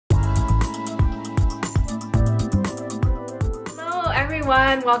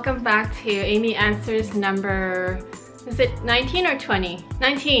everyone, welcome back to Amy Answers number, is it 19 or 20?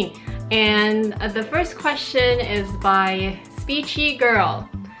 19. And the first question is by Speedy Girl.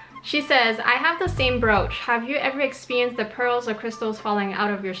 She says, I have the same brooch. Have you ever experienced the pearls or crystals falling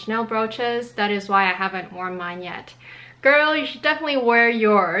out of your Chanel brooches? That is why I haven't worn mine yet. Girl, you should definitely wear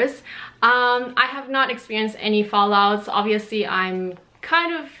yours. I have not experienced any fallouts. Obviously, I'm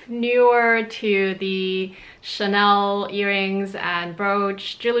kind of newer to the Chanel earrings and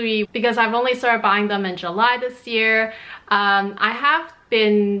brooch jewelry because I've only started buying them in July this year. I have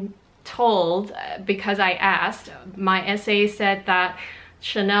been told, because I asked, my essay said that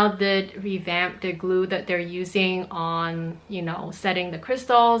Chanel did revamp the glue that they're using on, you know, setting the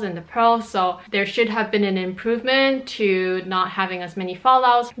crystals and the pearls, so there should have been an improvement to not having as many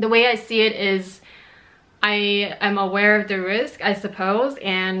fallouts. The way I see it is I am aware of the risk, I suppose,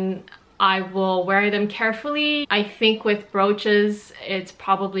 and I will wear them carefully. I think with brooches, it's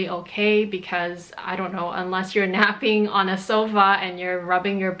probably okay because, I don't know, unless you're napping on a sofa and you're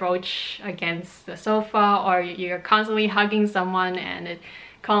rubbing your brooch against the sofa, or you're constantly hugging someone and it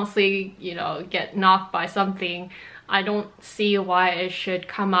constantly, you know, get knocked by something, I don't see why it should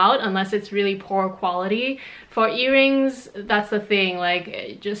come out unless it's really poor quality. For earrings, that's the thing,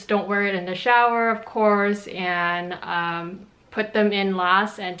 like, just don't wear it in the shower, of course, and put them in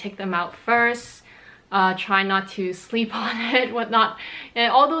last and take them out first. Try not to sleep on it, whatnot,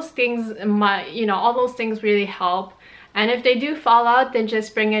 and all those things all those things really help. And if they do fall out, then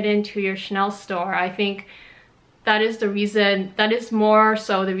just bring it into your Chanel store. I think that is the reason, that is more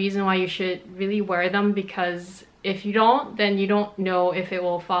so the reason why you should really wear them, because if you don't, then you don't know if it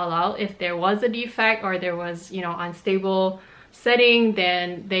will fall out. If there was a defect or there was, you know, unstable setting,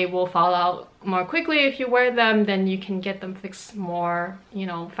 then they will fall out more quickly. If you wear them, then you can get them fixed more, you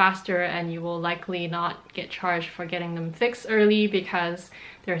know, faster, and you will likely not get charged for getting them fixed early because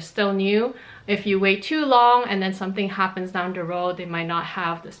they're still new. If you wait too long and then something happens down the road, they might not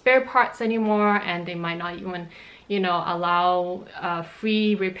have the spare parts anymore, and they might not even, you know, allow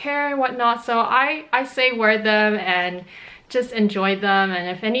free repair and whatnot. So I say wear them and just enjoy them,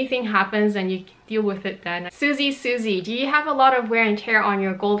 and if anything happens, then you deal with it then. Susie, do you have a lot of wear and tear on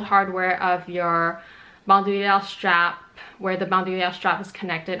your gold hardware of your bandouliere strap, where the bandouliere strap is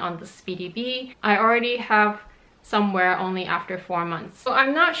connected on the Speedy B? I already have some wear only after 4 months. So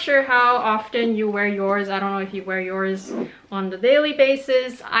I'm not sure how often you wear yours. I don't know if you wear yours on the daily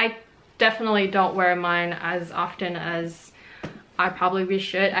basis. I definitely don't wear mine as often as I probably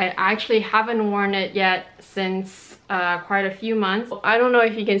should. I actually haven't worn it yet since quite a few months. I don't know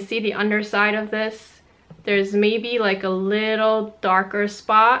if you can see the underside of this. There's maybe like a little darker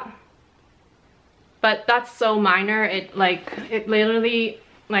spot, but that's so minor. It literally,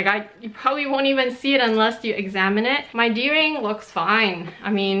 like, you probably won't even see it unless you examine it. My D-ring looks fine.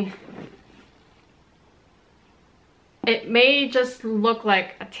 I mean, it may just look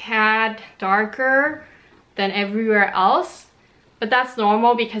like a tad darker than everywhere else, but that's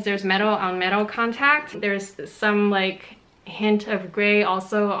normal because there's metal on metal contact. There's some like hint of gray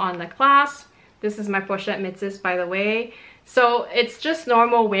also on the clasp. This is my Pochette Metis, by the way. So it's just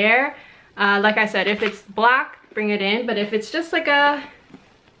normal wear. Like I said, if it's black, bring it in, but if it's just like a,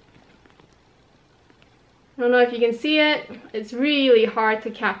 I don't know if you can see it, it's really hard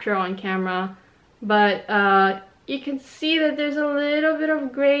to capture on camera, but you can see that there's a little bit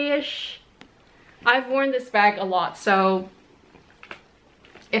of grayish. I've worn this bag a lot, so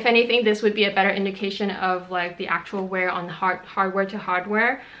if anything, this would be a better indication of like the actual wear on hardware to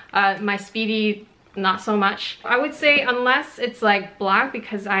hardware. My Speedy, not so much. I would say unless it's like black,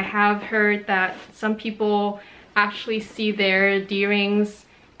 because I have heard that some people actually see their D-rings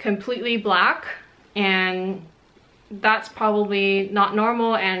completely black, and that's probably not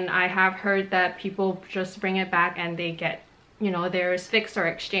normal. And I have heard that people just bring it back and they get, you know, theirs fixed or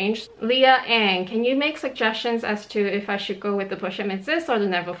exchanged. Leah Ang, can you make suggestions as to if I should go with the Pochette Metis or the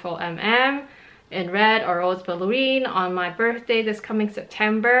Neverfull in red or rose ballerine on my birthday this coming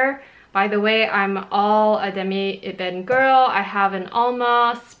September? By the way, I'm all a demi-ébène girl. I have an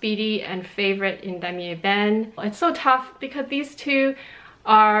Alma, Speedy, and favorite in demi-ébène. It's so tough because these two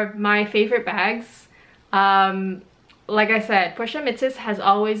are my favorite bags. Like I said, Pochette Metis has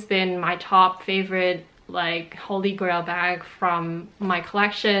always been my top favorite, like, holy grail bag from my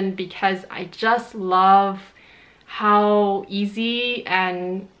collection, because I just love how easy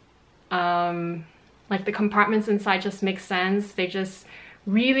and like the compartments inside just make sense. They just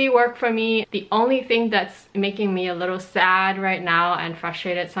really work for me. The only thing that's making me a little sad right now and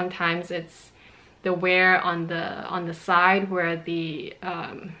frustrated sometimes, it's the wear on the side where the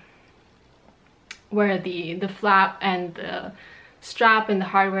flap and strap and the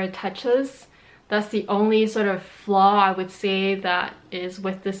hardware touches. That's the only sort of flaw I would say that is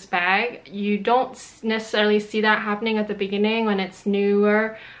with this bag. You don't necessarily see that happening at the beginning when it's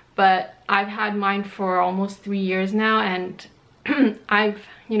newer, but I've had mine for almost 3 years now, and I've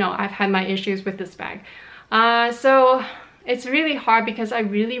had my issues with this bag. So it's really hard because I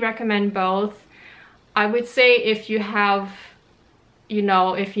really recommend both. I would say if you have,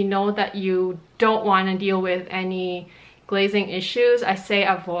 if you know that you don't want to deal with any glazing issues, I say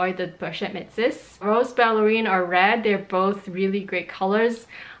avoid the Pochette Metis. Rose Ballerine or red, they're both really great colors.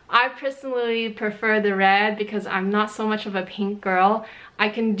 I personally prefer the red because I'm not so much of a pink girl. I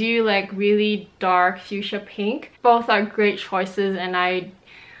can do like really dark fuchsia pink. Both are great choices, and I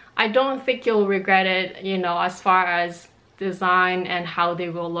don't think you'll regret it, as far as design and how they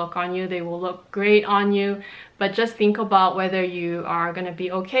will look on you. They will look great on you, but just think about whether you are going to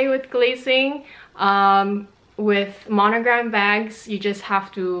be okay with glazing. With monogram bags, you just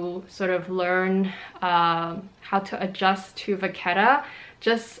have to sort of learn how to adjust to vachetta.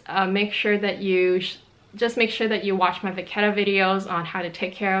 Just make sure that you watch my vachetta videos on how to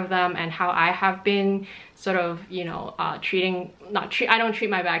take care of them and how I have been sort of, I don't treat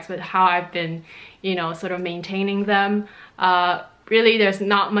my bags, but how I've been, sort of maintaining them. Really, there's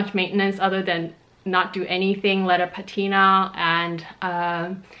not much maintenance other than not do anything, let it patina, and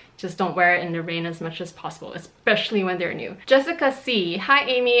just don't wear it in the rain as much as possible, especially when they're new. Jessica C. Hi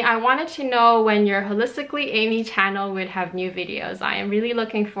Amy, I wanted to know when your Holistically Amy channel would have new videos. I am really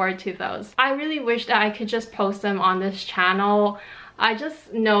looking forward to those. I really wish that I could just post them on this channel. I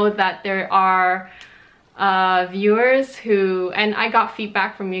just know that there are viewers who, and I got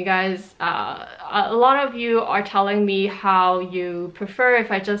feedback from you guys, a lot of you are telling me how you prefer if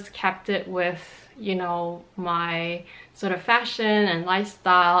I just kept it with, my sort of fashion and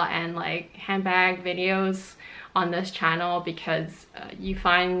lifestyle and like handbag videos on this channel, because you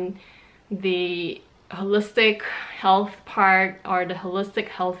find the holistic health part or the holistic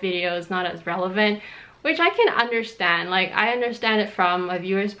health videos not as relevant, which I can understand. Like, I understand it from a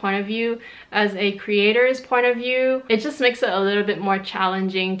viewer's point of view. As a creator's point of view, it just makes it a little bit more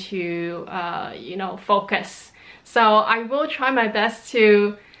challenging to focus. So I will try my best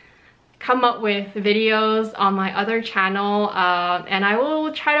to come up with videos on my other channel, and I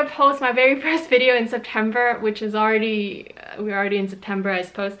will try to post my very first video in September, which is we're already in September, I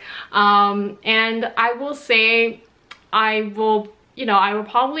suppose. And I will say I'll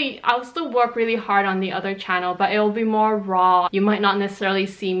still work really hard on the other channel, but it'll be more raw. You might not necessarily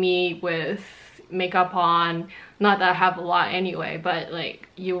see me with makeup on, not that I have a lot anyway, but like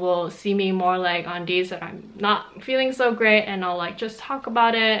you will see me more like on days that I'm not feeling so great, and I'll like just talk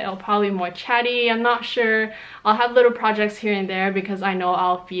about it. It'll probably be more chatty, I'm not sure. I'll have little projects here and there because I know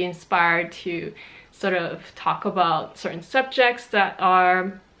I'll be inspired to sort of talk about certain subjects that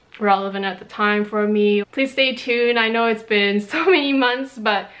are relevant at the time for me. Please stay tuned. I know it's been so many months,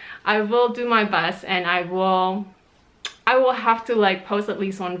 but I will do my best, and I will have to like post at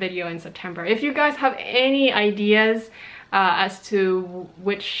least one video in September. If you guys have any ideas as to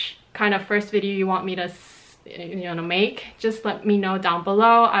which kind of first video you want me to make, just let me know down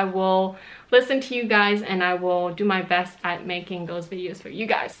below. I will listen to you guys, and I will do my best at making those videos for you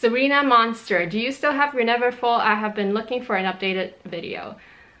guys. Serena Monster, do you still have your Neverfull? I have been looking for an updated video.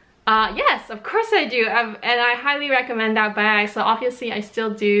 Yes, of course I do, and I highly recommend that bag. So obviously I still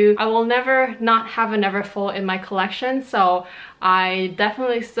do. I will never not have a Neverfull in my collection, so I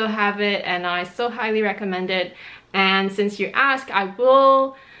definitely still have it, and I still highly recommend it. And since you ask, I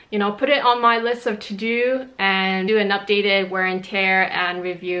will put it on my list of to do and do an updated wear and tear and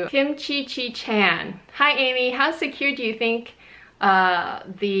review. Kim Chi Chi Chan. Hi Amy, how secure do you think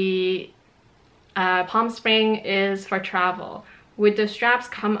the Palm Spring is for travel? Would the straps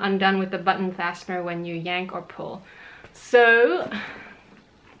come undone with the button fastener when you yank or pull? So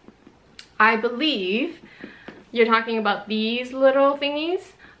I believe you're talking about these little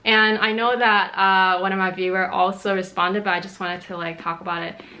thingies, and I know that one of my viewers also responded, but I just wanted to like talk about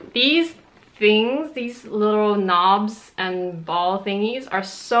it. These things, these little knobs and ball thingies, are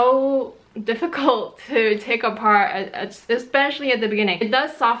so difficult to take apart, especially at the beginning. It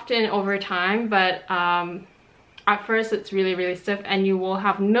does soften over time, but at first it's really stiff, and you will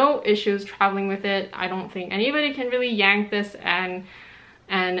have no issues traveling with it. I don't think anybody can really yank this and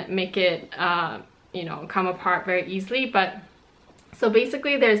make it come apart very easily. But so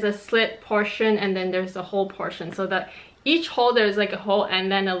basically there's a slit portion, and then there's a hole portion, so that each hole there's like a hole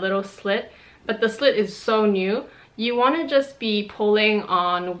and then a little slit, but the slit is so new. You want to just be pulling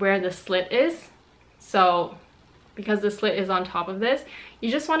on where the slit is. So because the slit is on top of this,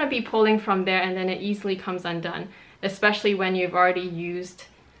 you just want to be pulling from there, and then it easily comes undone. especially when you've already used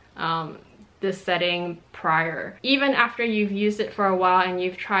this setting prior. Even after you've used it for a while and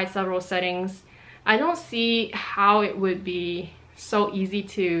you've tried several settings, I don't see how it would be so easy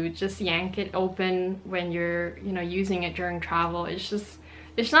to just yank it open when you're, you know, using it during travel. It's just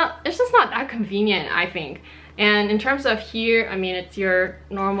not that convenient, I think. And in terms of here, I mean, it's your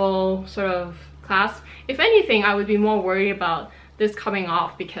normal sort of clasp. If anything, I would be more worried about this coming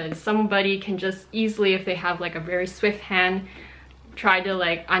off, because somebody can just easily, if they have like a very swift hand, try to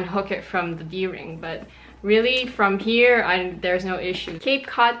like unhook it from the D-ring. But really from here, there's no issue. Cape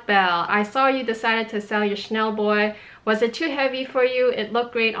Cod Belle, I saw you decided to sell your Chanel boy. Was it too heavy for you? It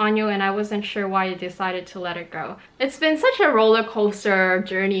looked great on you and I wasn't sure why you decided to let it go. It's been such a roller coaster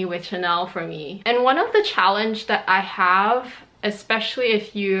journey with Chanel for me. And one of the challenges that I have, especially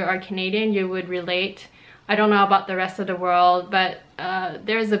if you are Canadian, you would relate. I don't know about the rest of the world, but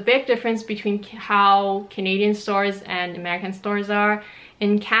there's a big difference between how Canadian stores and American stores are.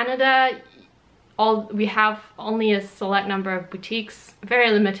 In Canada, we have only a select number of boutiques,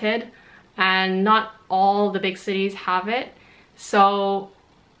 very limited, and not all the big cities have it. So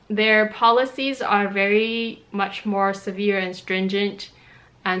their policies are very much more severe and stringent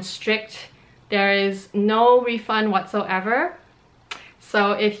and strict. There is no refund whatsoever.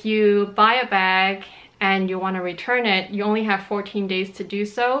 So if you buy a bag and you want to return it, you only have 14 days to do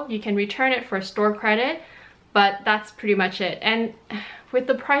so. You can return it for store credit, but that's pretty much it. And with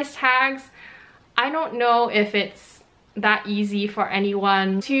the price tags, I don't know if it's that easy for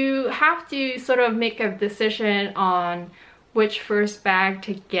anyone to have to sort of make a decision on which first bag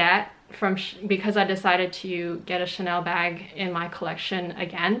to get from, because I decided to get a Chanel bag in my collection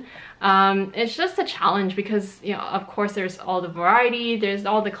again. It's just a challenge because, you know, of course there's all the variety, there's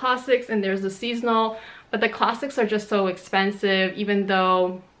all the classics, and there's the seasonal, but the classics are just so expensive, even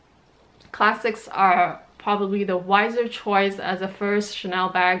though classics are probably the wiser choice as a first Chanel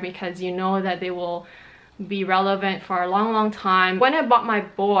bag because you know that they will be relevant for a long time. When I bought my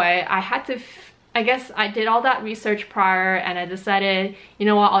boy, I had to I guess I did all that research prior and I decided, you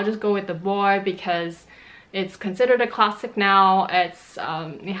know what, I'll just go with the boy because it's considered a classic now. It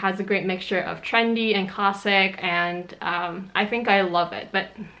has a great mixture of trendy and classic, and I think I love it. But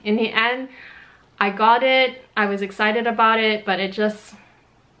in the end, I got it, I was excited about it, but it just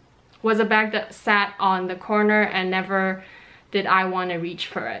was a bag that sat on the corner and never did I want to reach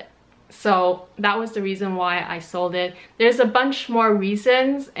for it. So that was the reason why I sold it. There's a bunch more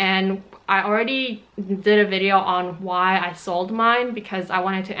reasons, and I already did a video on why I sold mine because I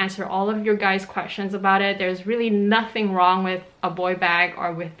wanted to answer all of your guys' questions about it. There's really nothing wrong with a boy bag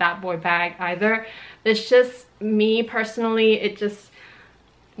or with that boy bag either. It's just me personally, it just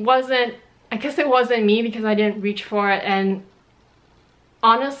wasn't, I guess it wasn't me because I didn't reach for it. And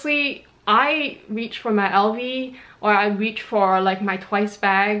honestly, I reached for my LV or I reached for like my Twice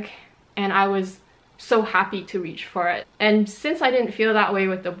bag and I was so happy to reach for it. And since I didn't feel that way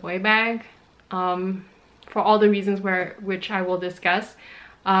with the boy bag, for all the reasons which I will discuss,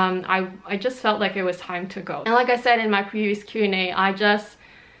 I just felt like it was time to go. And like I said in my previous Q&A, I just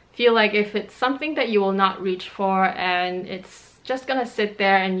feel like if it's something that you will not reach for and it's just gonna sit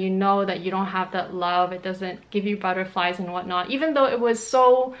there and you know that you don't have that love, it doesn't give you butterflies and whatnot, even though it was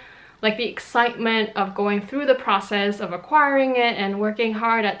so, like, the excitement of going through the process of acquiring it and working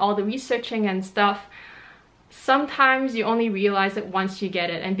hard at all the researching and stuff, sometimes you only realize it once you get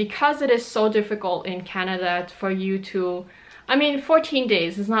it. And because it is so difficult in Canada for you to, I mean, 14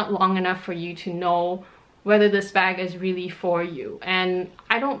 days is not long enough for you to know whether this bag is really for you. And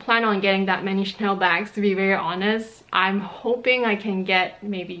I don't plan on getting that many Chanel bags, to be very honest. I'm hoping I can get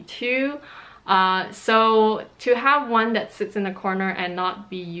maybe 2. So to have one that sits in the corner and not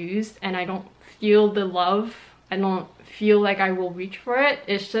be used and I don't feel the love, I don't feel like I will reach for it,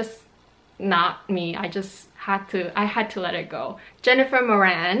 it's just not me. I had to let it go. Jennifer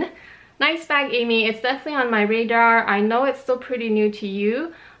Moran, nice bag, Amy. It's definitely on my radar. I know it's still pretty new to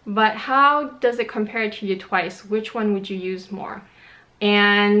you, but how does it compare to your Twice? Which one would you use more?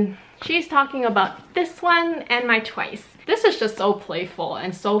 And she's talking about this one and my Twice. This is just so playful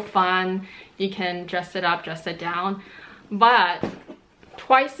and so fun. You can dress it up, dress it down. But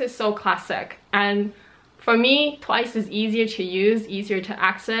Twice is so classic. And for me, Twice is easier to use, easier to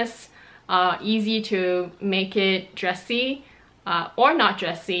access, easy to make it dressy or not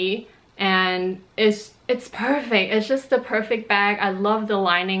dressy. And it's perfect. It's just the perfect bag. I love the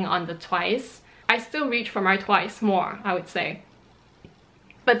lining on the Twice. I still reach for my Twice more, I would say.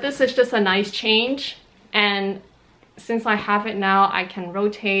 But this is just a nice change. And since I have it now, I can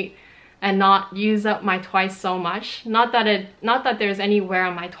rotate and not use up my twice so much. Not that there's any wear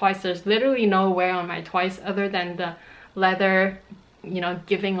on my twice. There's literally no wear on my twice other than the leather, you know,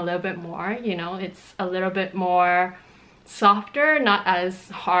 giving a little bit more, you know, it's a little bit more softer, not as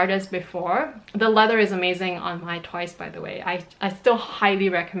hard as before. The leather is amazing on my twice, by the way. I still highly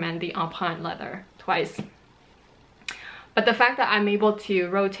recommend the Empreinte leather twice. But the fact that I'm able to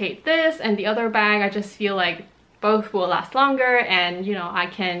rotate this and the other bag, I just feel like both will last longer, and you know, I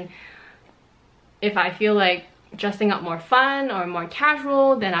can, if I feel like dressing up more fun or more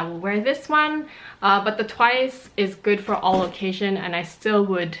casual, then I will wear this one. But the twice is good for all occasion, and I still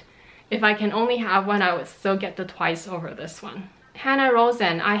would, if I can only have one, I would still get the twice over this one. Hannah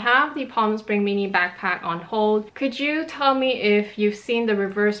Rosen, I have the Palm Spring mini backpack on hold. Could you tell me if you've seen the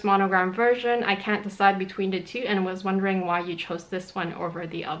reverse monogram version? I can't decide between the two and was wondering why you chose this one over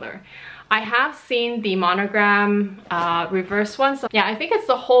the other. I have seen the monogram reverse one. So yeah, I think it's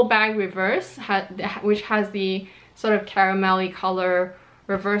the whole bag reverse, which has the sort of caramelly color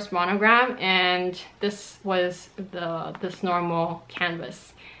reverse monogram, and this was this normal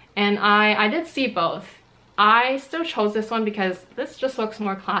canvas. And I did see both. I still chose this one because this just looks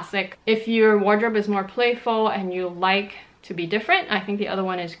more classic. If your wardrobe is more playful and you like to be different, I think the other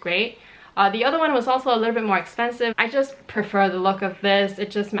one is great. The other one was also a little bit more expensive. I just prefer the look of this. It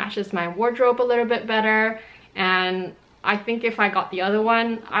just matches my wardrobe a little bit better, and I think if I got the other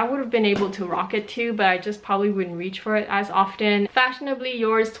one, I would have been able to rock it too, but I just probably wouldn't reach for it as often. Fashionably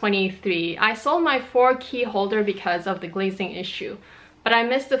Yours 23. I sold my 4 key holder because of the glazing issue, but I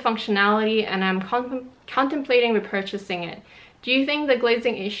missed the functionality and I'm contemplating repurchasing it. Do you think the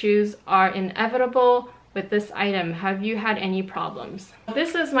glazing issues are inevitable with this item? Have you had any problems?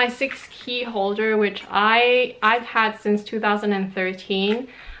 This is my 6 key holder, which I've had since 2013,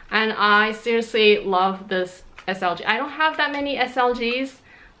 and I seriously love this SLG. I don't have that many SLGs,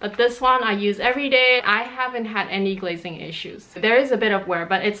 but this one I use every day. I haven't had any glazing issues. There is a bit of wear,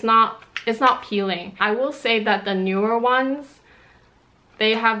 but it's not peeling. I will say that the newer ones,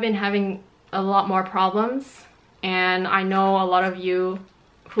 they have been having a lot more problems, and I know a lot of you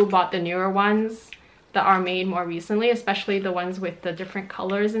who bought the newer ones that are made more recently, especially the ones with the different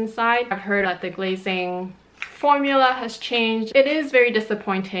colors inside. I've heard that the glazing formula has changed. It is very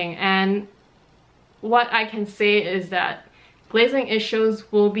disappointing, and what I can say is that glazing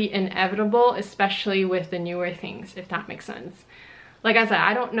issues will be inevitable, especially with the newer things, if that makes sense. Like I said,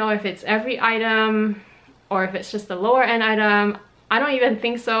 I don't know if it's every item or if it's just the lower end item. I don't even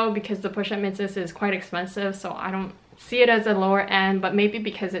think so, because the Pochette Metis is quite expensive, so I don't see it as a lower end, but maybe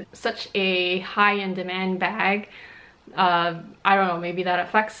because it's such a high in demand bag, I don't know, maybe that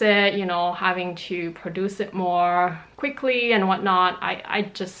affects it, you know, having to produce it more quickly and whatnot. I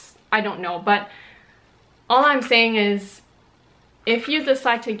don't know, but all I'm saying is, if you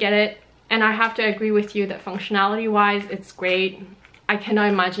decide to get it, and I have to agree with you that functionality wise it's great. I cannot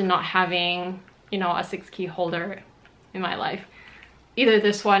imagine not having, you know, a 6 key holder in my life, either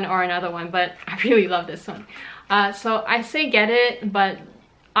this one or another one, but I really love this one. So I say get it, but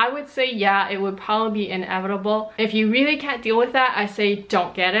I would say yeah, it would probably be inevitable. If you really can't deal with that, I say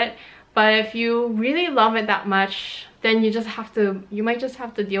don't get it. But if you really love it that much, then you might just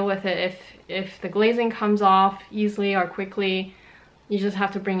have to deal with it. If the glazing comes off easily or quickly, you just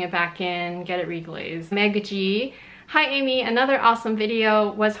have to bring it back in, get it reglazed. Meg G. Hi Amy, another awesome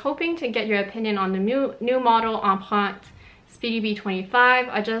video. Was hoping to get your opinion on the new model Empreinte Speedy B25.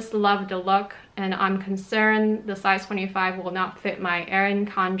 I just love the look, and I'm concerned the size 25 will not fit my Erin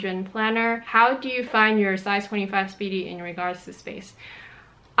Condren planner. How do you find your size 25 Speedy in regards to space?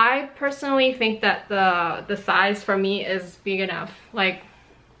 I personally think that the size for me is big enough. Like,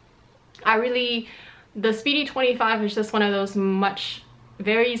 the Speedy 25 is just one of those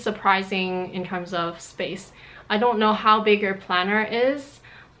very surprising in terms of space. I don't know how big your planner is,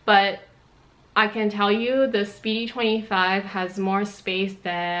 but I can tell you the Speedy 25 has more space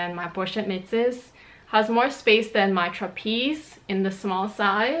than my Pochette Metis, has more space than my Trapeze in the small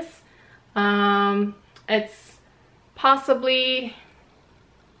size. It's possibly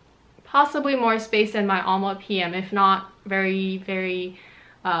more space than my Alma PM, if not very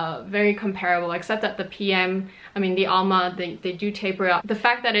comparable, except that the PM, I mean the Alma, they do taper up. The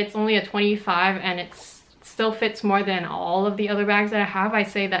fact that it's only a 25 and it still fits more than all of the other bags that I have, I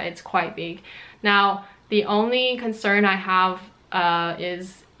say that it's quite big. Now the only concern I have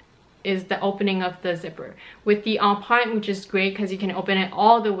is the opening of the zipper. With the Empreinte, which is great because you can open it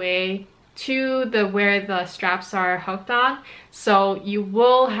all the way to where the straps are hooked on, so you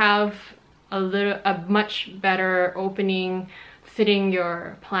will have a much better opening fitting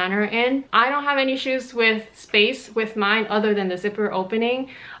your planner in. I don't have any issues with space with mine other than the zipper opening.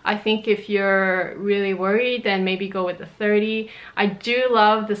 I think if you're really worried, then maybe go with the 30. I do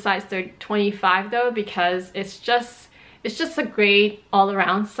love the size 25 though, because it's just a great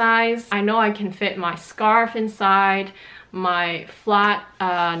all-around size. I know I can fit my scarf inside, my flat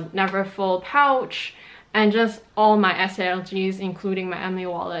Neverfull pouch, and just all my SLGs, including my Emily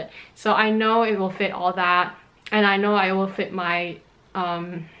wallet. So I know it will fit all that, and I know I will fit my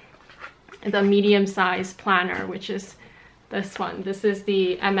the medium size planner, which is this one. This is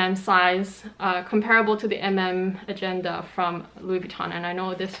the size, comparable to the Agenda from Louis Vuitton, and I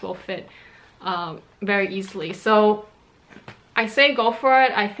know this will fit very easily. So I say go for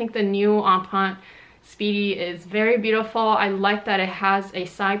it. I think the new Empreinte Speedy is very beautiful. I like that it has a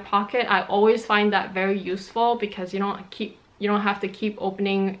side pocket. I always find that very useful because you don't have to keep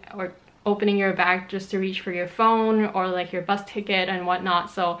opening your bag just to reach for your phone or like your bus ticket and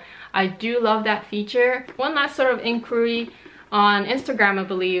whatnot. So I do love that feature. One last sort of inquiry on Instagram, I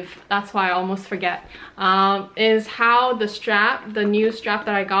believe, that's why I almost forget, is how the new strap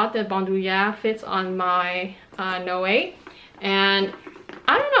that I got, the Bandouliere, fits on my Noe. And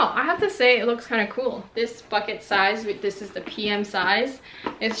I don't know, I have to say it looks kind of cool. This bucket size, this is the PM size.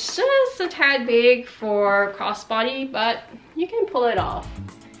 It's just a tad big for crossbody, but you can pull it off.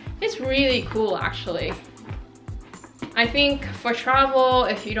 It's really cool actually. I think for travel,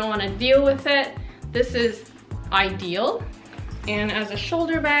 if you don't want to deal with it, this is ideal. And as a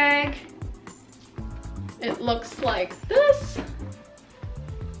shoulder bag, it looks like this.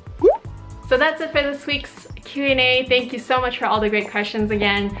 So that's it for this week's Q&A. Thank you so much for all the great questions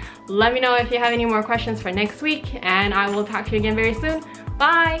again. Let me know if you have any more questions for next week, and I will talk to you again very soon.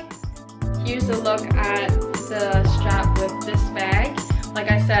 Bye! Here's a look at the strap with this bag. Like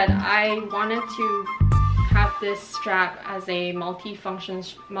I said, I wanted to have this strap as a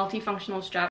multifunctional strap